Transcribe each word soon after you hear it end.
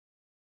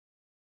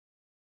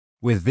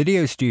With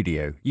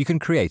VideoStudio, you can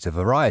create a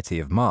variety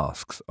of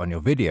masks on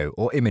your video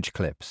or image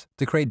clips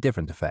to create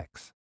different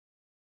effects.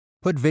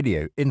 Put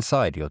video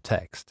inside your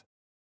text,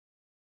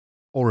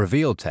 or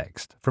reveal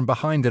text from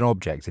behind an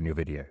object in your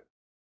video,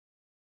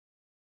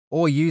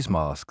 or use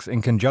masks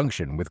in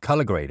conjunction with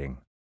color grading,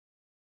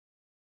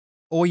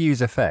 or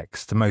use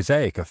effects to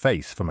mosaic a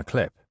face from a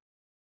clip,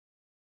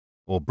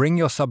 or bring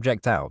your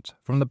subject out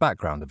from the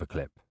background of a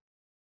clip.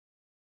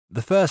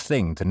 The first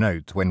thing to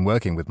note when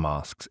working with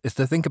masks is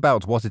to think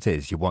about what it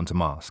is you want to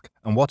mask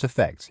and what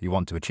effect you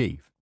want to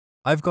achieve.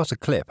 I've got a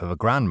clip of a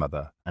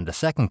grandmother and a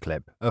second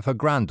clip of her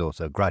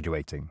granddaughter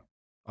graduating.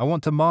 I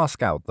want to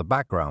mask out the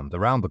background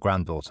around the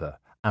granddaughter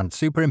and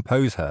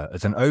superimpose her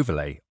as an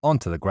overlay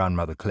onto the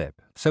grandmother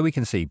clip so we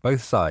can see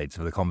both sides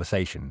of the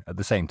conversation at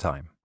the same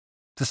time.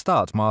 To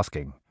start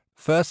masking,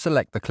 first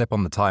select the clip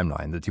on the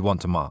timeline that you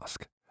want to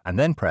mask, and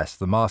then press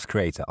the Mask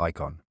Creator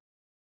icon.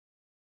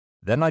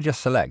 Then I just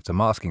select a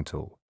masking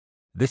tool.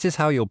 This is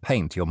how you'll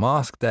paint your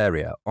masked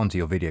area onto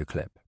your video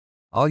clip.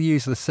 I'll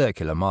use the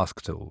circular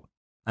mask tool,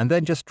 and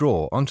then just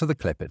draw onto the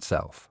clip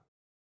itself.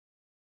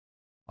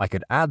 I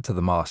could add to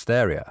the masked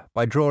area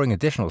by drawing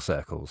additional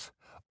circles,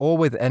 or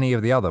with any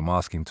of the other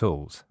masking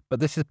tools, but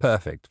this is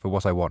perfect for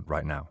what I want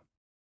right now.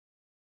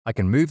 I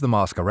can move the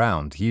mask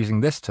around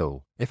using this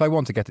tool if I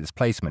want to get its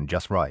placement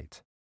just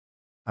right.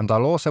 And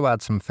I'll also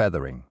add some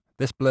feathering.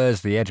 This blurs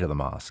the edge of the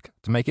mask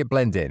to make it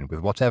blend in with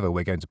whatever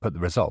we're going to put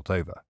the result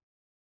over.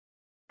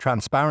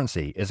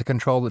 Transparency is a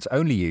control that's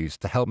only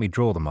used to help me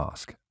draw the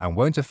mask and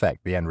won't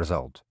affect the end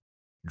result.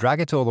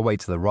 Drag it all the way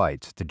to the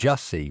right to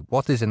just see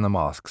what is in the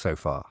mask so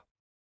far.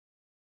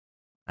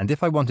 And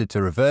if I wanted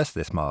to reverse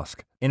this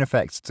mask, in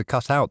effect to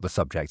cut out the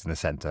subject in the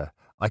center,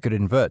 I could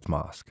invert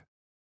mask.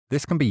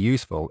 This can be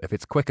useful if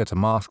it's quicker to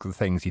mask the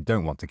things you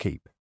don't want to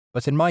keep.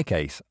 But in my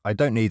case, I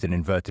don't need an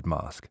inverted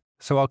mask,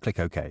 so I'll click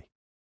OK.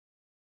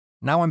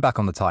 Now I'm back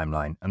on the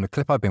timeline and the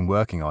clip I've been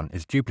working on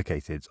is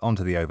duplicated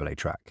onto the overlay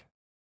track.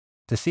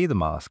 To see the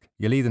mask,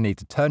 you'll either need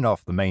to turn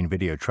off the main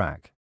video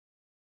track,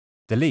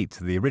 delete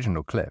the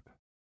original clip,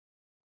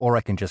 or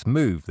I can just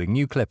move the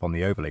new clip on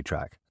the overlay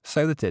track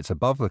so that it's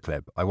above the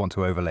clip I want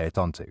to overlay it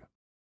onto.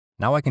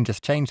 Now I can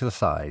just change the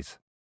size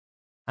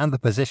and the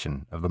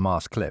position of the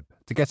mask clip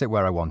to get it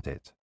where I want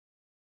it.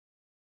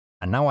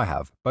 And now I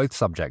have both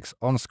subjects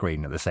on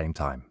screen at the same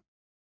time.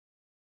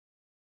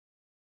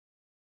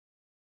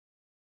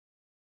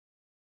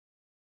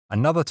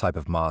 Another type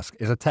of mask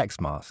is a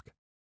text mask.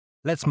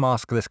 Let's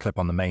mask this clip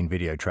on the main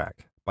video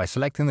track by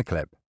selecting the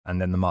clip and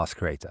then the mask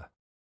creator.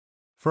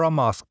 For our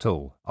mask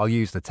tool, I'll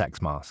use the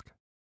text mask.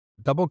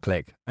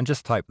 Double-click and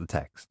just type the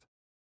text.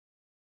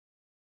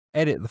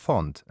 Edit the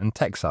font and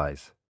text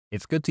size.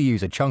 It's good to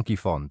use a chunky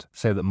font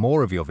so that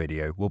more of your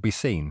video will be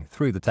seen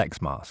through the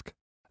text mask.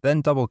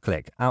 Then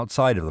double-click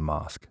outside of the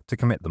mask to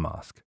commit the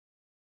mask.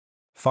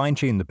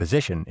 Fine-tune the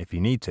position if you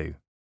need to,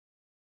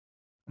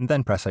 and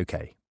then press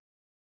OK.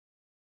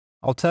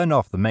 I'll turn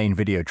off the main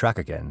video track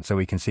again so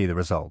we can see the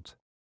result.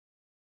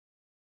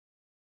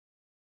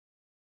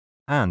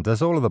 And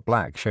as all of the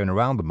black shown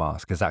around the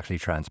mask is actually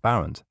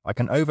transparent, I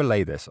can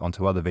overlay this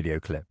onto other video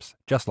clips,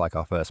 just like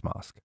our first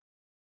mask.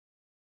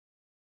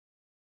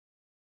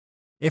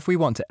 If we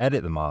want to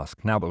edit the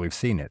mask now that we've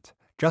seen it,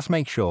 just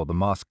make sure the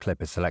mask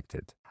clip is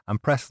selected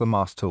and press the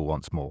mask tool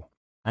once more,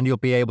 and you'll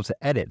be able to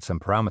edit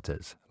some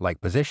parameters like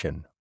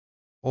position,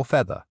 or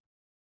feather,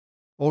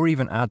 or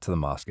even add to the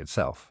mask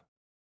itself.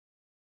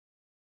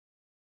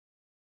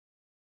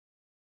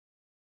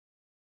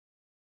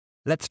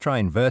 Let's try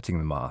inverting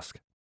the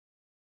mask.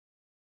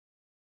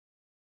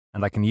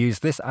 And I can use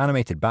this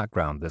animated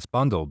background that's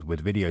bundled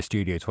with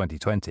VideoStudio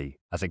 2020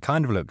 as it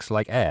kind of looks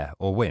like air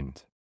or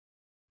wind.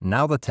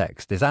 Now the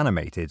text is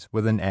animated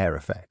with an air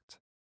effect.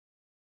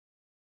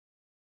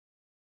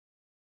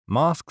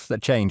 Masks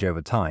that change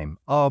over time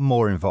are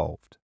more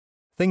involved.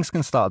 Things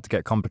can start to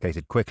get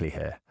complicated quickly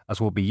here,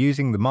 as we'll be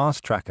using the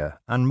mask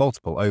tracker and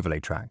multiple overlay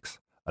tracks,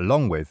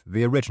 along with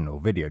the original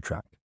video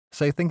track.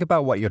 So think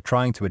about what you're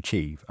trying to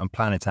achieve and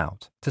plan it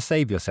out to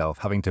save yourself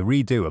having to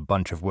redo a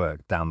bunch of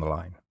work down the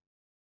line.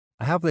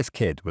 I have this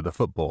kid with a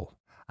football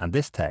and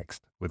this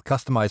text with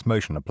customized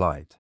motion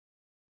applied.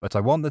 But I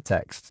want the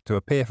text to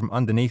appear from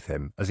underneath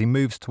him as he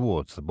moves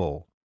towards the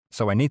ball.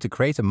 So I need to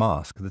create a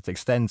mask that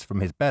extends from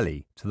his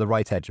belly to the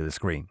right edge of the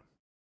screen.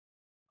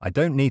 I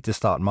don't need to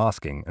start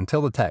masking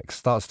until the text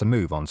starts to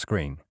move on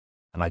screen,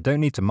 and I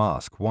don't need to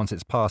mask once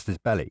it's past his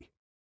belly.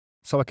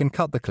 So I can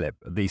cut the clip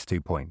at these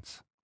 2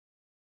 points.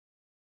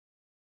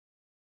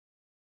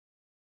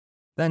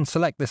 Then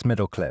select this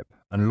middle clip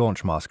and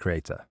launch Mask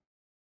Creator.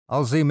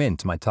 I'll zoom in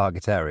to my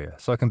target area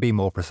so I can be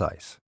more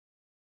precise.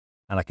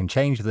 And I can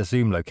change the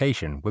zoom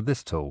location with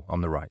this tool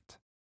on the right.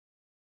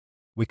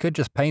 We could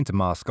just paint a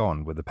mask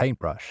on with a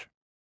paintbrush.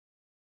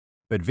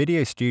 But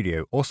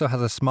VideoStudio also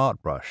has a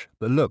smart brush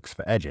that looks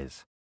for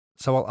edges,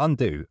 so I'll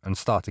undo and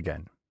start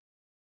again.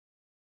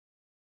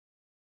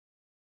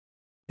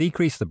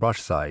 Decrease the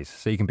brush size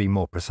so you can be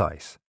more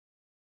precise.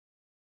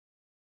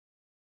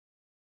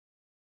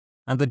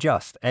 And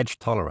adjust edge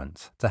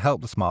tolerance to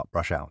help the smart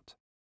brush out.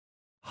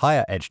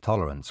 Higher edge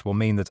tolerance will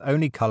mean that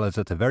only colours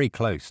that are very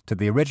close to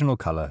the original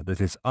colour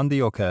that is under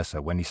your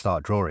cursor when you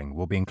start drawing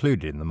will be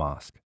included in the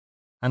mask.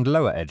 And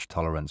lower edge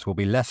tolerance will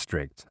be less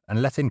strict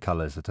and let in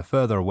colours that are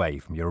further away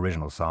from your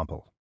original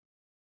sample.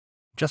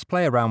 Just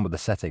play around with the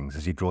settings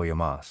as you draw your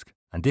mask,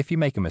 and if you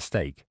make a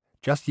mistake,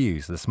 just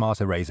use the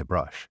Smart Eraser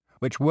brush,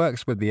 which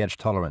works with the edge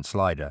tolerance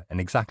slider in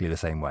exactly the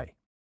same way.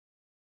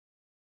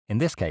 In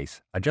this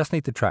case, I just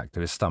need to track to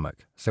his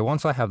stomach, so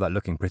once I have that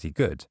looking pretty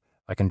good,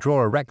 I can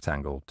draw a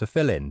rectangle to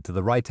fill in to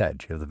the right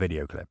edge of the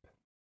video clip.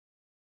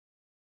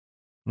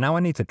 Now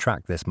I need to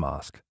track this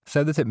mask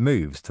so that it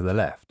moves to the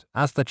left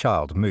as the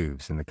child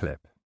moves in the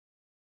clip.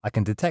 I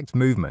can detect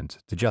movement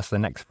to just the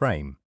next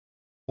frame,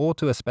 or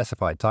to a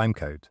specified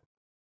timecode,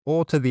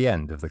 or to the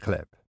end of the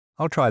clip.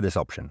 I'll try this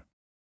option.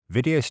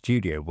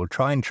 VideoStudio will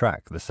try and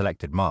track the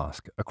selected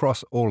mask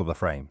across all of the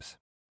frames.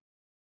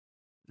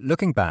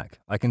 Looking back,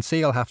 I can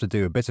see I'll have to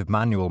do a bit of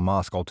manual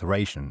mask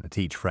alteration at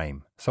each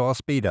frame, so I'll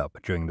speed up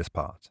during this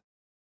part.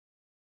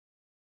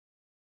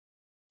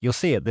 You'll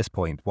see at this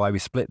point why we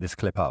split this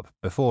clip up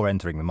before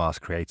entering the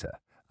mask creator,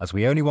 as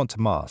we only want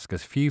to mask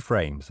as few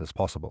frames as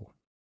possible.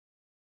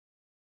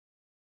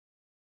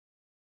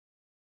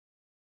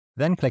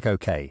 Then click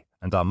OK,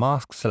 and our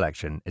mask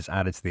selection is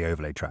added to the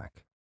overlay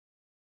track.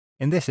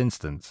 In this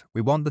instance,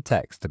 we want the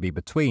text to be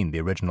between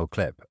the original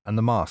clip and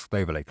the masked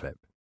overlay clip.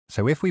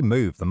 So if we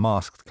move the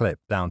masked clip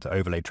down to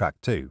overlay track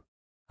 2,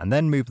 and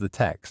then move the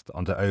text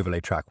onto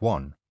overlay track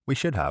 1, we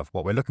should have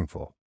what we're looking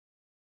for.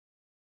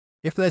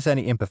 If there's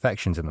any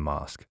imperfections in the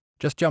mask,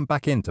 just jump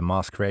back into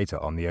Mask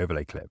Creator on the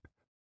overlay clip.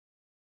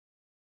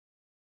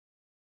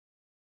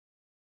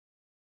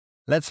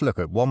 Let's look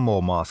at one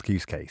more mask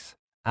use case,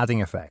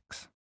 adding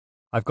effects.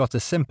 I've got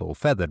a simple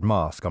feathered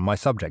mask on my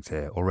subject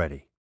here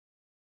already.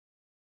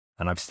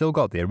 And I've still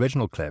got the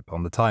original clip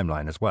on the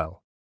timeline as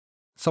well.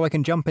 So I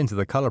can jump into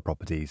the color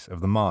properties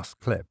of the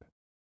masked clip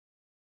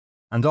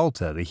and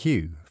alter the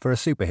hue for a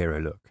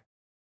superhero look.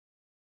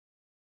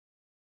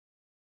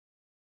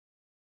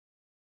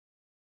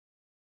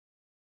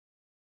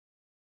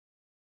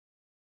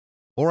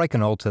 Or I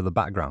can alter the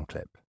background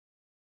clip.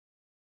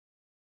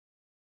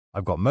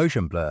 I've got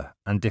motion blur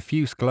and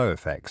diffuse glow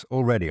effects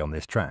already on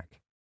this track.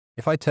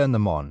 If I turn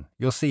them on,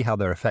 you'll see how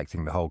they're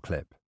affecting the whole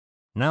clip.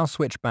 Now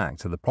switch back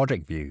to the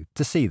project view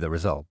to see the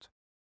result.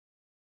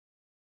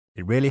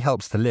 It really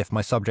helps to lift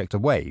my subject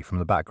away from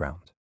the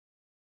background.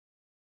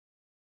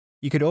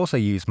 You could also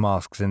use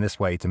masks in this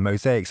way to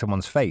mosaic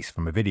someone's face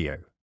from a video.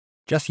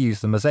 Just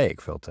use the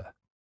mosaic filter.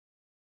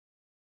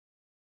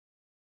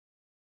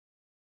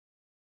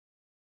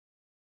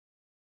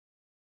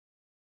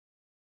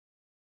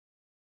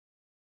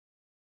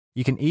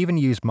 You can even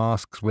use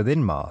masks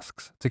within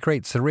masks to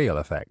create surreal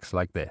effects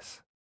like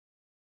this.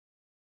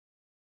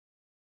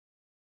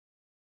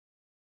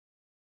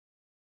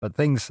 But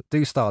things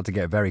do start to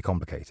get very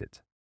complicated.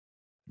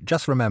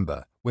 Just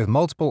remember, with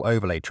multiple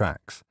overlay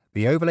tracks,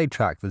 the overlay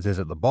track that is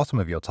at the bottom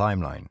of your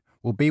timeline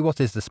will be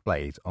what is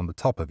displayed on the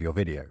top of your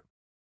video.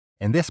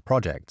 In this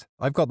project,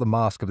 I've got the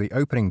mask of the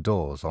opening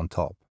doors on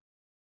top.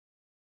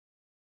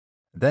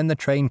 Then the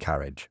train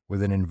carriage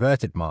with an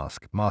inverted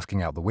mask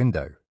masking out the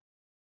window.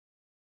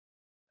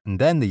 And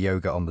then the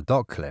yoga on the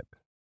dock clip.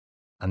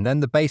 And then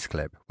the base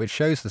clip which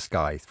shows the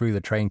sky through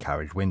the train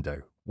carriage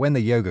window when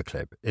the yoga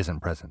clip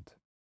isn't present.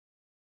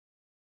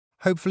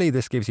 Hopefully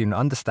this gives you an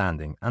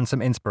understanding and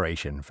some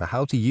inspiration for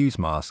how to use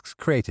masks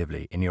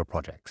creatively in your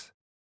projects.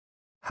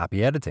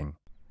 Happy editing!